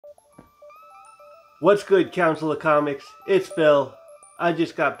What's good, Council of Comics? It's Phil. I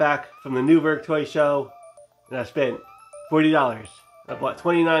just got back from the Newburgh Toy Show and I spent $40. I bought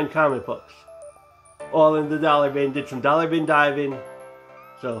 29 comic books. All in the dollar bin, did some dollar bin diving.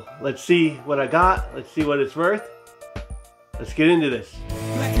 So let's see what I got, let's see what it's worth. Let's get into this.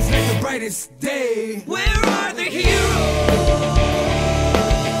 Black is like the brightest day. Where are the heroes?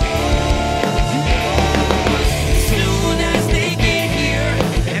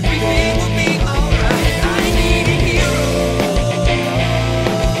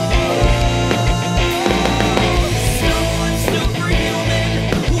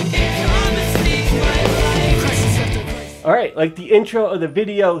 Alright, like the intro of the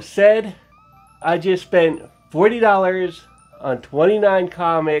video said, I just spent $40 on 29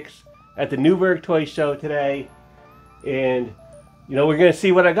 comics at the Newburgh Toy Show today. And, you know, we're going to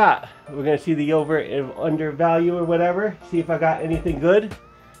see what I got. We're going to see the over and under value or whatever. See if I got anything good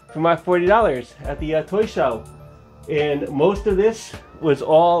for my $40 at the toy show. And most of this was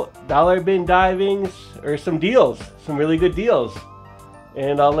all dollar bin divings or some deals. Some really good deals.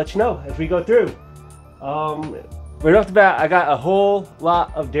 And I'll let you know as we go through. Right off the bat, I got a whole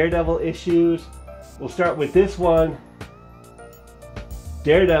lot of Daredevil issues. We'll start with this one.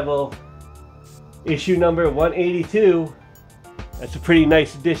 Daredevil, issue number 182. That's a pretty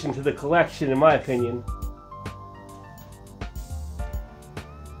nice addition to the collection in my opinion.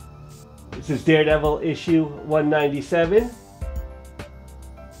 This is Daredevil issue 197.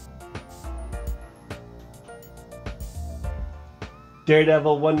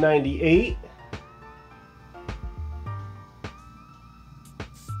 Daredevil 198.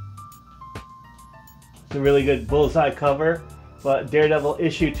 It's a really good bullseye cover, but Daredevil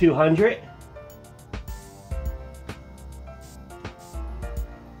issue 200.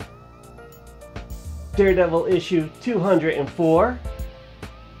 Daredevil issue 204.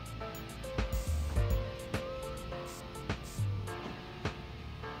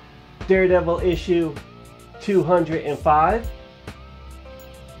 Daredevil issue 205.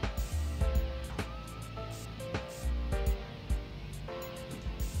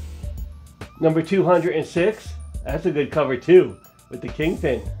 Number 206, that's a good cover too, with the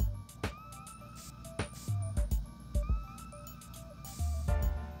Kingpin.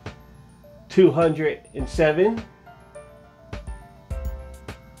 $207.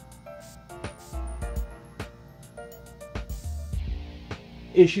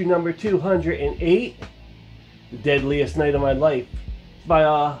 Issue number 208, The Deadliest Night of My Life, by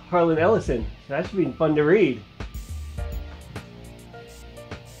Harlan Ellison. That should be fun to read.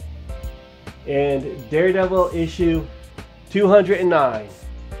 And Daredevil issue 209.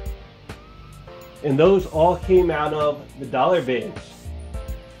 And those all came out of the dollar bins.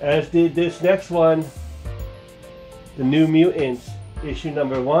 As did this next one, The New Mutants issue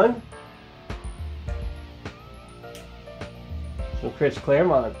number 1. From Chris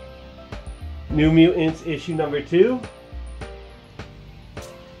Claremont. New Mutants issue number 2.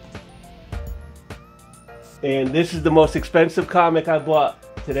 And this is the most expensive comic I bought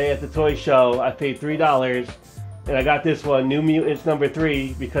today at the toy show. I paid $3 and I got this one, New Mutants number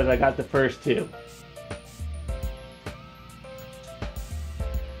 3, because I got the first 2.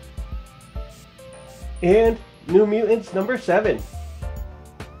 And New Mutants number 7.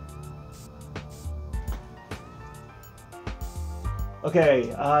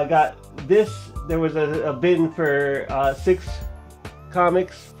 Okay, I got this. There was a bin for 6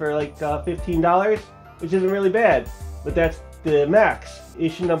 comics for like $15, which isn't really bad, but that's the Max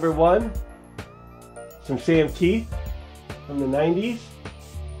issue number 1, some Sam Keith from the 90s,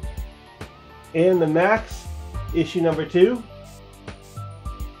 and the Max issue number 2.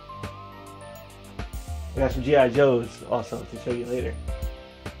 I got some G.I. Joes also to show you later.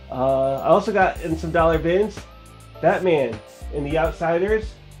 I also got in some dollar bins, Batman and the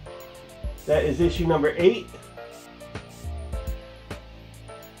Outsiders. That is issue number 8.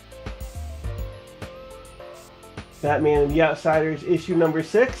 Batman and the Outsiders issue number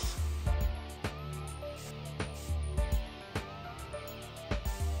 6.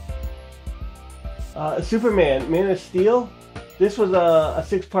 Superman, Man of Steel. This was a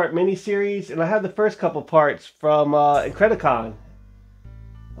 6-part miniseries, and I had the first couple parts from Incredicon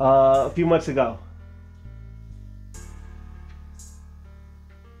a few months ago.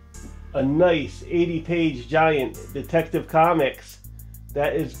 A nice 80-page giant Detective Comics.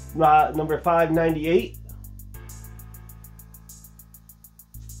 That is number 598.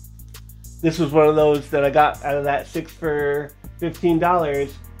 This was one of those that I got out of that 6 for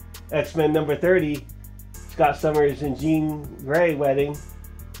 $15. X-Men number 30. Scott Summers and Jean Grey wedding.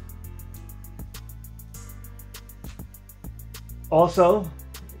 Also,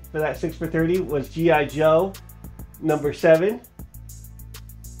 for that 6 for $30 was G.I. Joe number 7.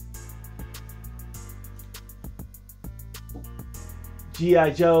 G.I.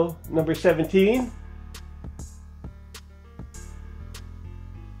 Joe number 17.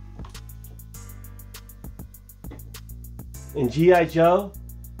 And G.I. Joe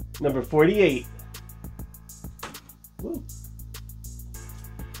number 48. Woo.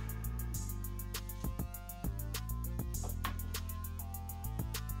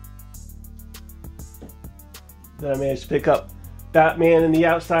 Then I managed to pick up Batman and the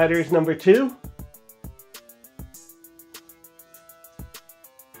Outsiders number 2.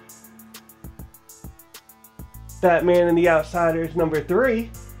 Batman and the Outsiders number 3.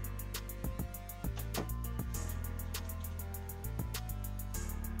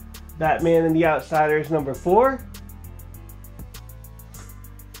 Batman and the Outsiders number 4.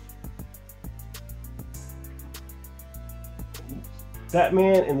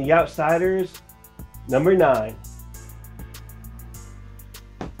 Batman and the Outsiders number 9.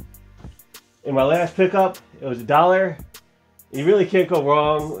 And my last pickup, it was $1. You really can't go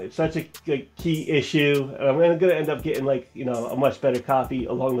wrong. It's such a key issue. I'm going to end up getting, like, you know, a much better copy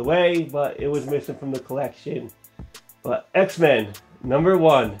along the way, but it was missing from the collection. But X-Men number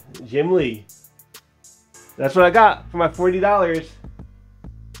 1, Jim Lee. That's what I got for my $40.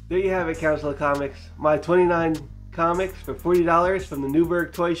 There you have it, Council of Comics. My 29 comics for $40 from the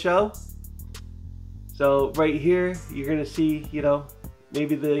Newburgh Toy Show. So right here, you're going to see, you know,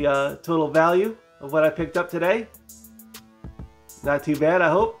 maybe the total value of what I picked up today. Not too bad, I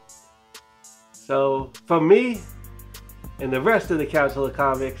hope. So from me and the rest of the Council of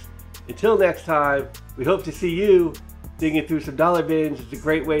Comics, until next time, we hope to see you digging through some dollar bins. It's a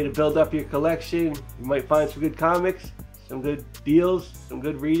great way to build up your collection. You might find some good comics, some good deals, some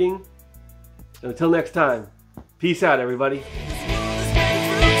good reading. So until next time, peace out, everybody.